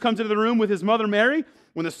Jesus comes into the room with his mother Mary,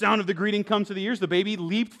 when the sound of the greeting comes to the ears, the baby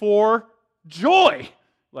leaped for joy.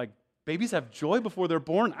 Like, babies have joy before they're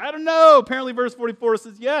born? I don't know. Apparently verse 44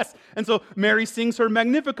 says yes. And so Mary sings her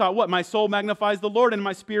Magnificat. What? My soul magnifies the Lord, and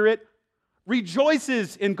my spirit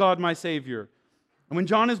rejoices in God my Savior. And when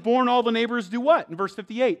John is born, all the neighbors do what? In verse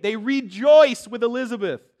 58, they rejoice with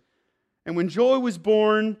Elizabeth. And when when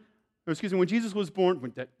Jesus was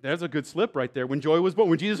born, there's a good slip right there. When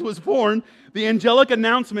Jesus was born, the angelic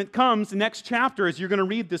announcement comes next chapter, as you're going to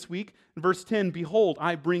read this week, in verse 10, behold,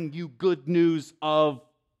 I bring you good news of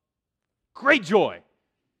great joy.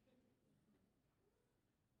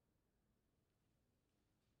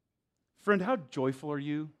 Friend, how joyful are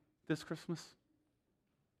you this Christmas?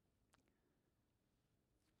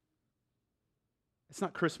 It's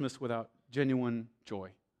not Christmas without genuine joy.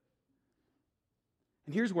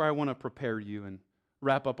 And here's where I want to prepare you and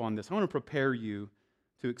wrap up on this. I want to prepare you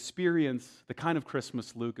to experience the kind of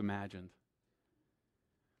Christmas Luke imagined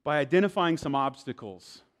by identifying some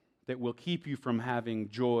obstacles that will keep you from having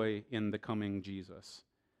joy in the coming Jesus.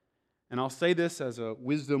 And I'll say this as a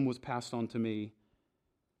wisdom was passed on to me.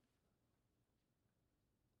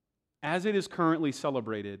 As it is currently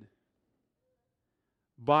celebrated,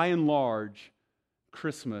 by and large,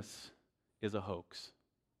 Christmas is a hoax.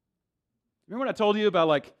 Remember what I told you about,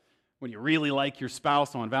 like, when you really like your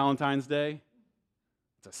spouse on Valentine's Day?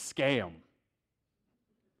 It's a scam.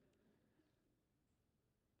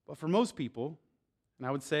 But for most people, and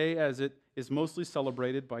I would say as it is mostly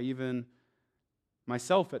celebrated by even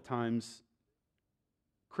myself at times,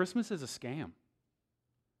 Christmas is a scam.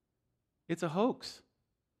 It's a hoax.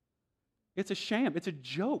 It's a sham. It's a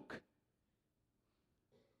joke.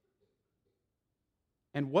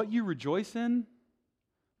 And what you rejoice in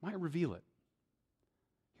might reveal it.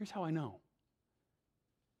 Here's how I know.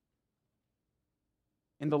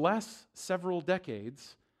 In the last several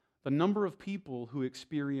decades, the number of people who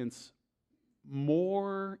experience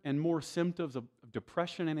more and more symptoms of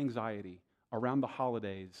depression and anxiety around the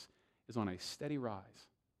holidays is on a steady rise.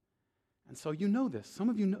 And so you know this. Some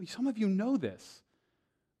of you know this.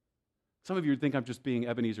 Some of you think I'm just being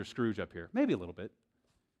Ebenezer Scrooge up here. Maybe a little bit.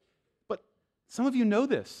 But some of you know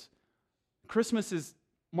this. Christmas is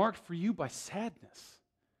marked for you by sadness.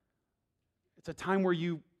 It's a time where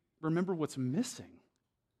you remember what's missing.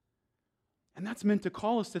 And that's meant to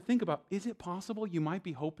call us to think about, is it possible you might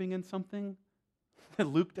be hoping in something that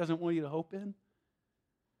Luke doesn't want you to hope in?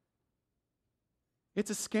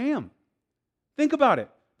 It's a scam. Think about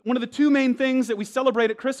it. One of the two main things that we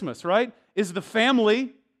celebrate at Christmas, right, is the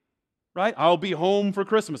family, right? I'll be home for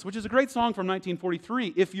Christmas, which is a great song from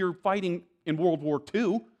 1943 if you're fighting in World War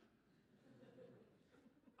II.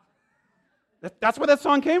 That's where that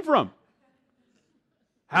song came from.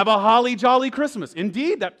 Have a holly jolly Christmas.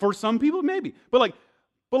 Indeed, that for some people maybe. But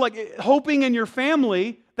hoping in your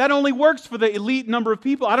family, that only works for the elite number of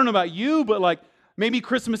people. I don't know about you, but maybe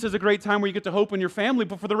Christmas is a great time where you get to hope in your family.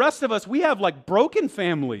 But for the rest of us, we have broken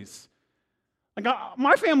families.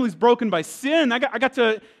 My family's broken by sin. I got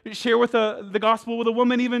to share with the gospel with a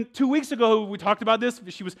woman even 2 weeks ago. We talked about this.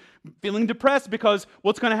 She was feeling depressed because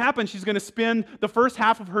what's going to happen? She's going to spend the first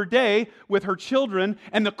half of her day with her children,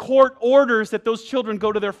 and the court orders that those children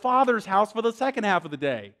go to their father's house for the second half of the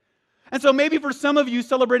day. And so maybe for some of you,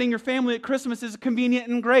 celebrating your family at Christmas is convenient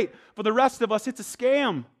and great. For the rest of us, it's a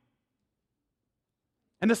scam.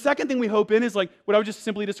 And the second thing we hope in is like what I would just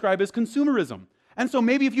simply describe as consumerism. And so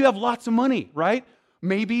maybe if you have lots of money, right?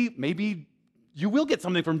 Maybe you will get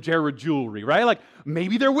something from Jared Jewelry, right? Like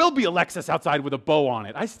maybe there will be a Lexus outside with a bow on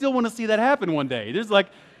it. I still want to see that happen one day.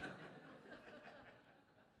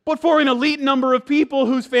 But for an elite number of people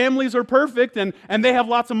whose families are perfect and they have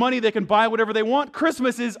lots of money, they can buy whatever they want,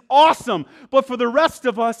 Christmas is awesome. But for the rest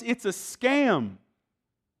of us, it's a scam.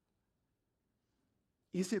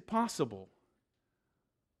 Is it possible?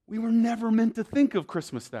 We were never meant to think of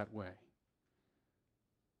Christmas that way.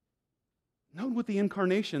 Note what the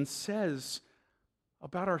incarnation says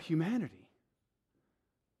about our humanity.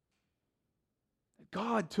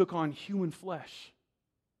 God took on human flesh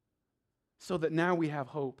so that now we have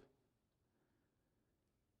hope.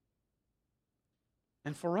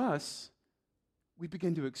 And for us, we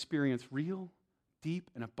begin to experience real, deep,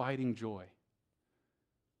 and abiding joy.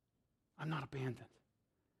 I'm not abandoned.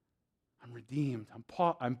 I'm redeemed.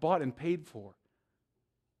 I'm bought and paid for.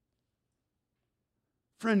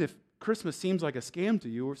 Friend, if Christmas seems like a scam to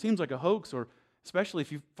you, or seems like a hoax, or especially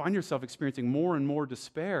if you find yourself experiencing more and more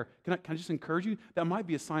despair, can I just encourage you? That might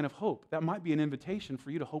be a sign of hope. That might be an invitation for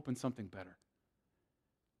you to hope in something better.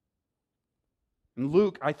 And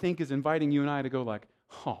Luke, I think, is inviting you and I to go like,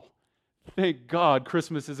 oh, thank God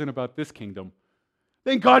Christmas isn't about this kingdom.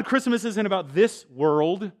 Thank God Christmas isn't about this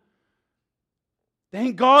world.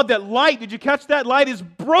 Thank God that light, did you catch that? Light is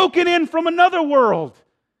broken in from another world.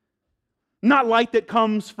 Not light that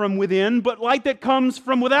comes from within, but light that comes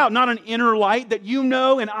from without. Not an inner light that you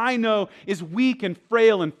know and I know is weak and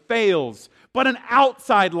frail and fails, but an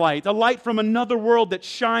outside light, a light from another world that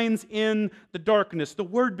shines in the darkness. The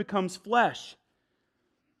Word becomes flesh.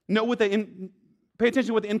 Pay attention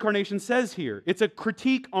to what the incarnation says here. It's a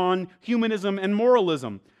critique on humanism and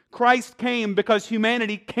moralism. Christ came because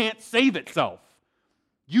humanity can't save itself.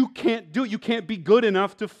 You can't do it. You can't be good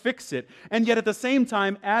enough to fix it. And yet at the same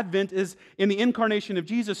time, Advent is, in the incarnation of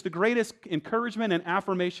Jesus, the greatest encouragement and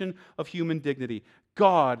affirmation of human dignity.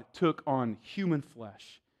 God took on human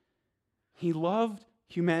flesh. He loved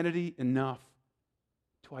humanity enough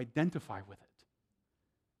to identify with it.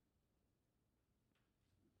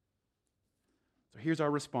 So here's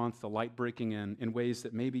our response to light breaking in ways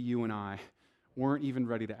that maybe you and I weren't even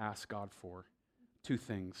ready to ask God for. Two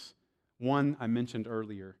things. One, I mentioned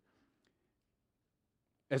earlier.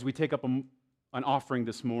 As we take up an offering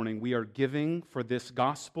this morning, we are giving for this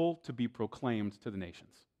gospel to be proclaimed to the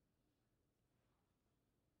nations.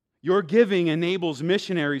 Your giving enables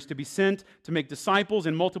missionaries to be sent to make disciples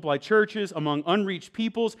and multiply churches among unreached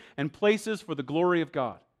peoples and places for the glory of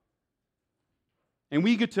God. And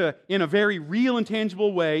we get to, in a very real and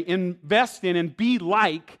tangible way, invest in and be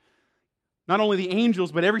like not only the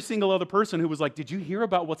angels, but every single other person who was like, did you hear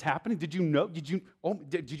about what's happening? Did you know? Did you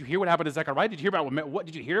hear what happened to Zechariah? Did you hear about what?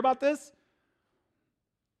 Did you hear about this?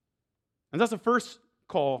 And that's the first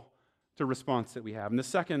call to response that we have. And the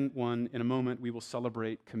second one, in a moment, we will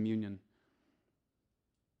celebrate communion.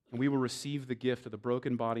 And we will receive the gift of the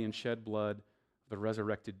broken body and shed blood of the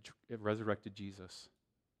resurrected Jesus.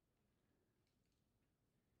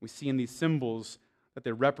 We see in these symbols that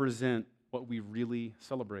they represent what we really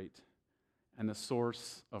celebrate, and the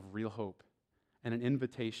source of real hope, and an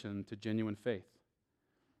invitation to genuine faith.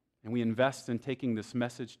 And we invest in taking this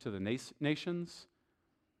message to the nations.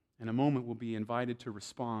 In a moment, we'll be invited to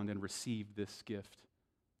respond and receive this gift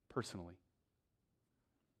personally.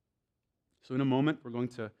 So in a moment, we're going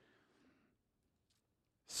to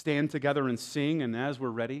stand together and sing, and as we're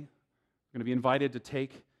ready, we're going to be invited to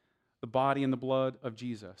take the body and the blood of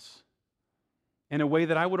Jesus in a way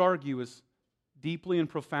that I would argue is deeply and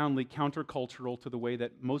profoundly countercultural to the way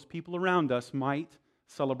that most people around us might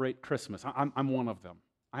celebrate Christmas. I'm one of them.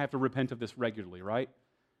 I have to repent of this regularly, right?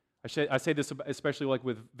 I say this especially like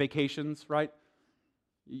with vacations, right?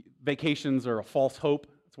 Vacations are a false hope.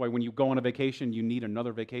 That's why when you go on a vacation, you need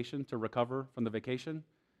another vacation to recover from the vacation.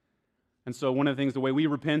 And so one of the things, the way we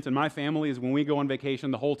repent in my family is when we go on vacation,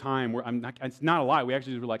 the whole time, it's not a lie. We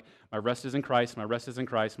actually do like, my rest is in Christ, my rest is in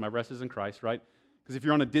Christ, my rest is in Christ, right? Because if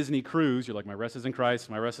you're on a Disney cruise, you're like, my rest is in Christ,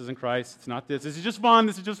 my rest is in Christ. It's not this. This is just fun.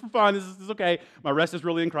 This is just for fun. This is okay. My rest is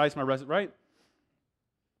really in Christ. My rest is, right?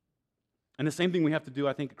 And the same thing we have to do,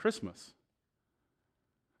 I think, at Christmas.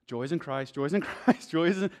 Joy is in Christ, joy is in Christ, joy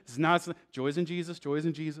is in Jesus, joy is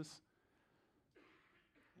in Jesus.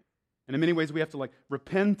 And in many ways, we have to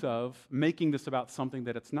repent of making this about something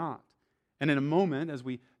that it's not. And in a moment, as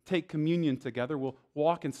we take communion together, we'll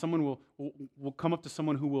walk and someone will come up to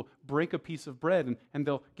someone who will break a piece of bread and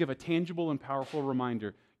they'll give a tangible and powerful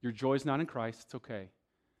reminder. Your joy is not in Christ, it's okay.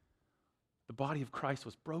 The body of Christ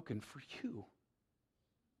was broken for you.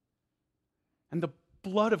 And the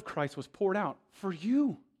blood of Christ was poured out for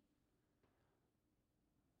you.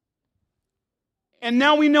 And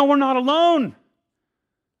now we know we're not alone.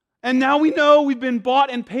 And now we know we've been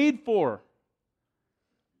bought and paid for.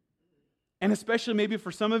 And especially maybe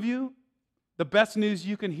for some of you, the best news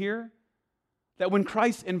you can hear, that when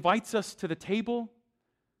Christ invites us to the table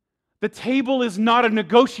is not a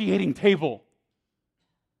negotiating table.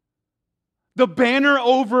 The banner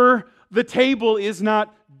over the table is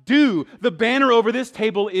not do. The banner over this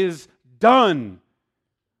table is done.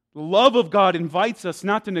 The love of God invites us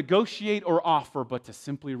not to negotiate or offer, but to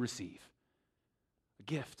simply receive. A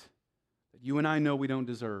gift that you and I know we don't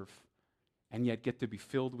deserve, and yet get to be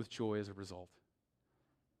filled with joy as a result.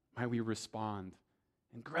 Might we respond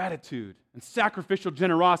in gratitude and sacrificial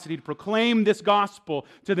generosity to proclaim this gospel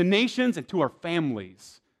to the nations and to our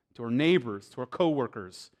families, to our neighbors, to our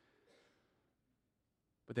coworkers.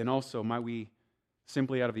 But then also, might we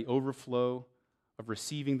simply out of the overflow of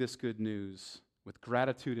receiving this good news with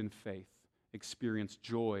gratitude and faith, experience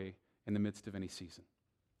joy in the midst of any season.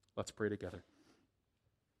 Let's pray together.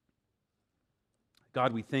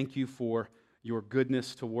 God, we thank you for your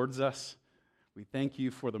goodness towards us. We thank you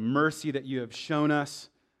for the mercy that you have shown us.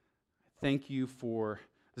 Thank you for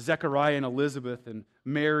Zechariah and Elizabeth and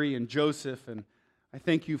Mary and Joseph. And I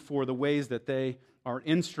thank you for the ways that they are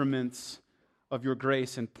instruments of your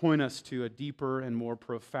grace and point us to a deeper and more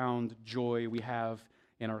profound joy we have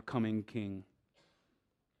in our coming King.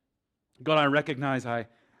 God, I recognize I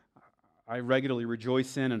regularly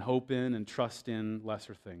rejoice in and hope in and trust in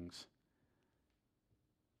lesser things.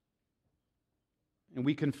 And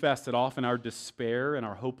we confess that often our despair and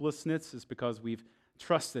our hopelessness is because we've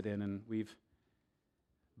trusted in and we've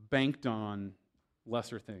banked on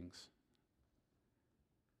lesser things.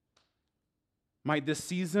 Might this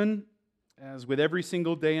season, as with every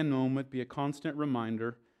single day and moment, be a constant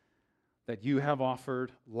reminder that you have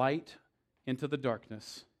offered light into the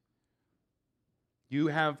darkness. You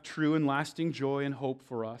have true and lasting joy and hope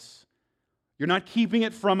for us. You're not keeping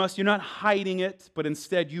it from us. You're not hiding it, but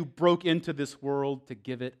instead you broke into this world to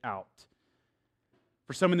give it out.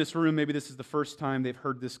 For some in this room, maybe this is the first time they've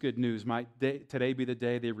heard this good news. Might today be the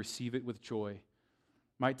day they receive it with joy.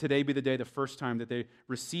 Might today be the day, the first time that they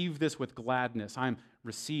receive this with gladness. I am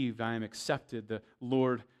received, I am accepted. The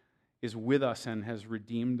Lord is with us and has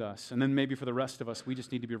redeemed us. And then maybe for the rest of us, we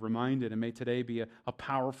just need to be reminded, and may today be a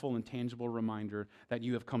powerful and tangible reminder that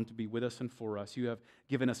you have come to be with us and for us. You have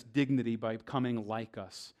given us dignity by coming like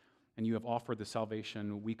us, and you have offered the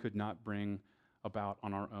salvation we could not bring about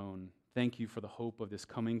on our own. Thank you for the hope of this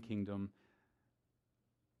coming kingdom.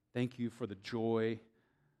 Thank you for the joy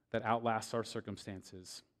that outlasts our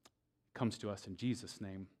circumstances. It comes to us in Jesus'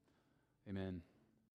 name. Amen.